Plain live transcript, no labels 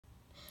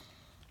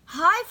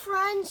Hi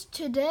friends,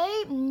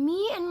 today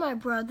me and my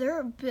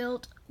brother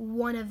built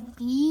one of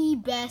the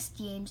best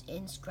games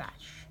in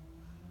Scratch.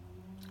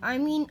 I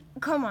mean,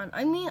 come on.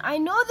 I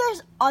know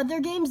there's other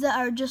games that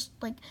are just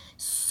like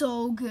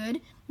so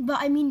good, but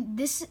I mean,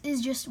 this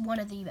is just one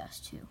of the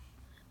best too.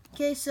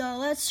 Okay, so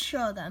let's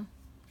show them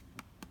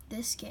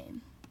this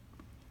game.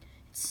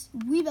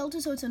 We built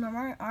it so it's in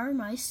our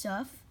my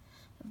stuff,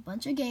 a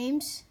bunch of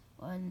games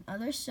and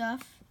other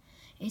stuff.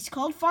 It's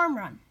called Farm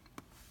Run.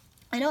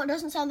 I know it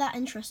doesn't sound that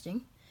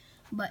interesting,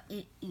 but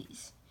it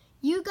is.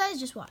 You guys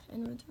just watch.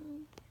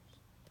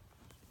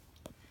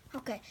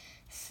 Okay,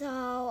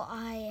 so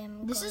I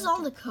am. This is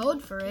all the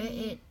code for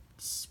it.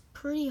 It's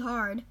pretty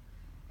hard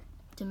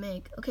to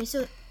make. Okay,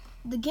 so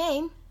the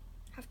game.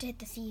 I have to hit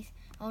the C's.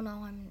 Oh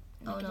no, I'm.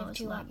 Oh no,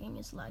 it's lagging.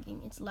 It's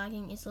lagging. It's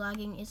lagging. It's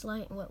lagging. It's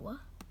lagging. What?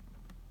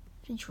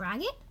 Should you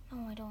drag it?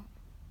 No, I don't.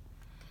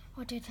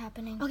 What is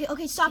happening? Okay.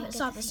 Stop it.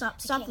 Stop the game.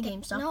 Stop the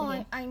game.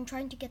 No, I'm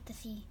trying to get the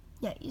C.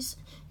 Yeah,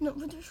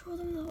 show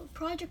them the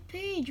project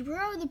page,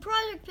 bro. The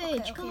project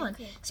page. Okay, Come on.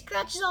 okay.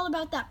 Scratch is all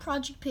about that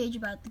project page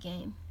about the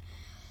game.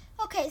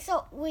 Okay,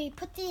 so we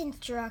put the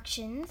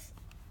instructions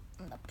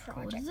on the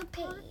project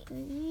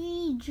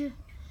page.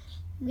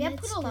 We have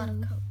put a lot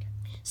of code.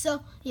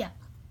 So, yeah.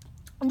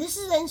 This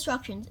is the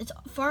instructions. It's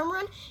Farm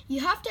Run.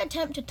 You have to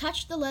attempt to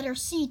touch the letter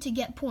C to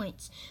get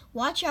points.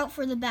 Watch out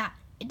for the bat.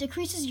 It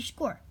decreases your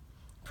score.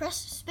 Press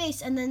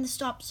space and then the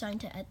stop sign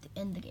to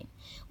end the game.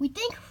 We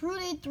thank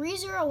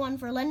Fruity301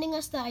 for lending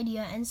us the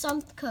idea and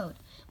some code,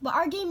 but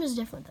our game is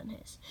different than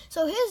his.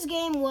 So his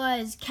game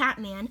was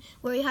Catman,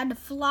 where you had to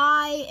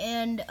fly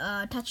and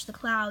touch the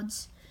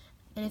clouds,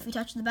 and if you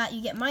touch the bat,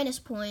 you get minus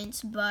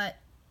points. But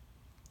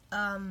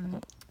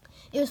it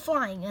was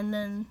flying, and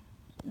then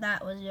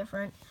that was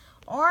different.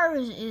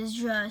 Ours is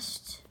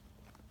just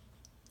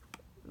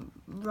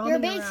You're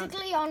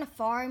basically on a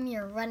farm.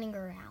 You're running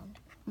around.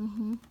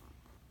 Mm-hmm.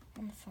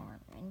 On the farm,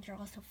 and you're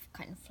also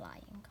kind of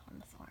flying on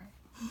the farm.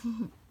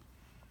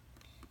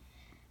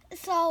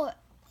 So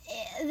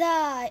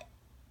the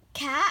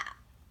cat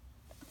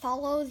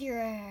follows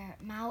your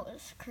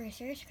mouse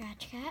cursor,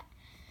 Scratch Cat.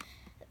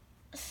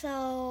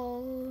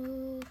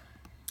 So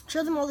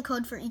show them all the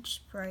code for each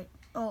sprite.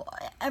 Oh,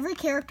 every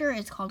character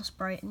is called a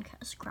sprite in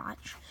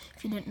Scratch,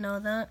 if you didn't know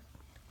that.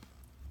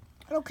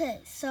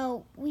 Okay,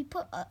 so we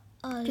put a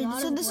lot of work into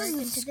this. So this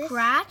is the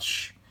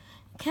Scratch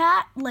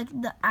cat, like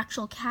the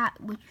actual cat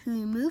who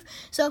you move.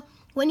 So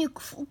when you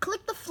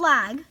click the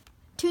flag,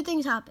 two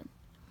things happen.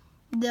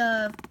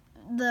 Oh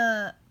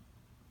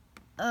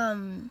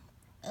my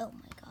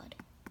god.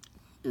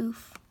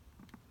 Oof.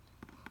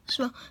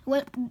 So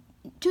when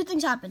two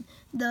things happen,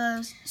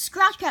 the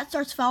Scratch cat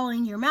starts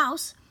following your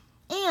mouse,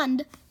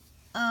 and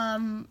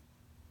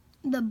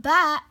the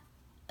bat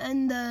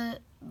and the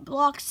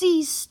block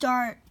C's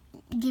start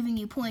giving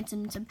you points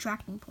and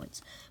subtracting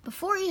points.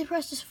 Before you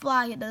press this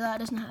flag, that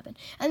doesn't happen.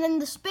 And then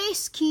the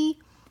space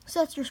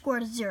sets your score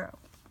to 0.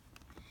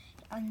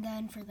 And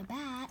then for the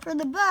bat,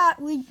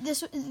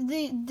 this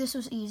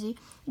was easy.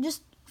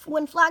 Just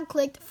when flag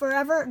clicked,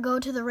 forever go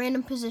to the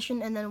random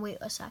position and then wait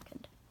a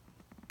second.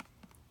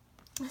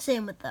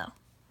 Same with the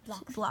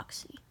block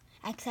C.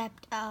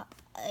 Except it's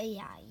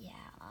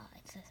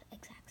the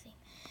exact same.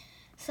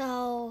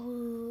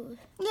 So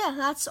yeah,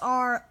 that's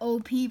our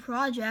OP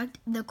project,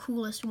 the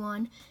coolest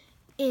one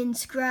in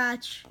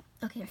Scratch.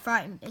 Okay,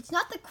 fine. It's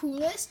not the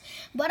coolest,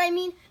 but I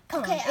mean,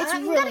 come on, it's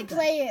I'm really gonna good.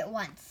 play it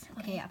once.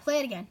 Okay, yeah, play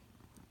it again.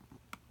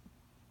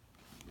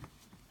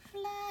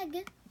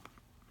 Flag.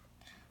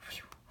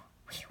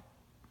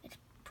 It's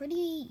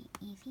pretty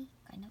easy,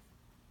 kind of.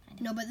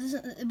 No, but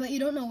you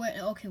don't know where.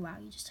 Okay, wow,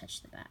 you just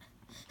touched the bat.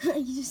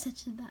 You just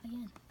touched the bat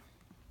again.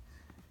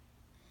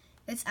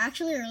 It's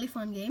actually a really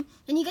fun game,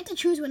 and you get to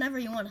choose whenever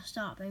you want to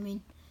stop. I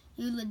mean,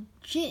 you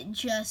legit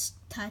just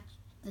touch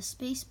the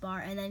space bar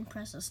and then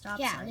press the stop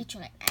sign. Yeah,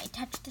 literally. I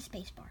touched the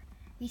space bar.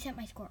 Reset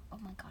my score. Oh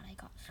my god, I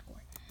got a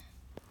score.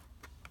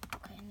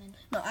 Okay, and then...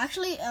 No,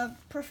 actually,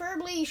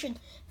 preferably you should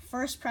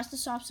first press the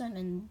stop sign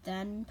and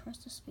then press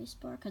the space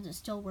bar, because it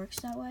still works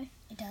that way.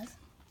 It does?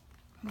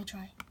 Let me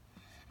try.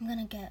 I'm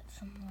gonna get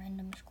some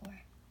random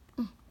score.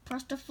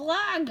 Press the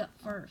flag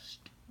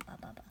first.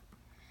 -1.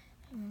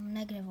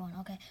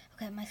 Okay,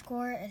 my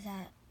score is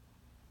at...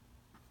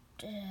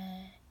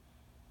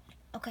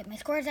 okay, my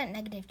score is at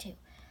 -2.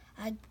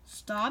 I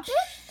stop,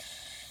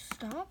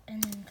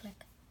 and then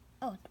click.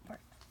 Oh, it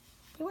works.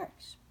 It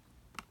works.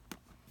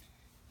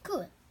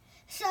 Cool.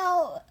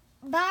 So,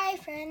 bye,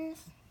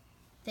 friends.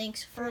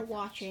 Thanks for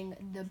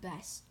watching the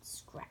best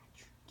Scratch.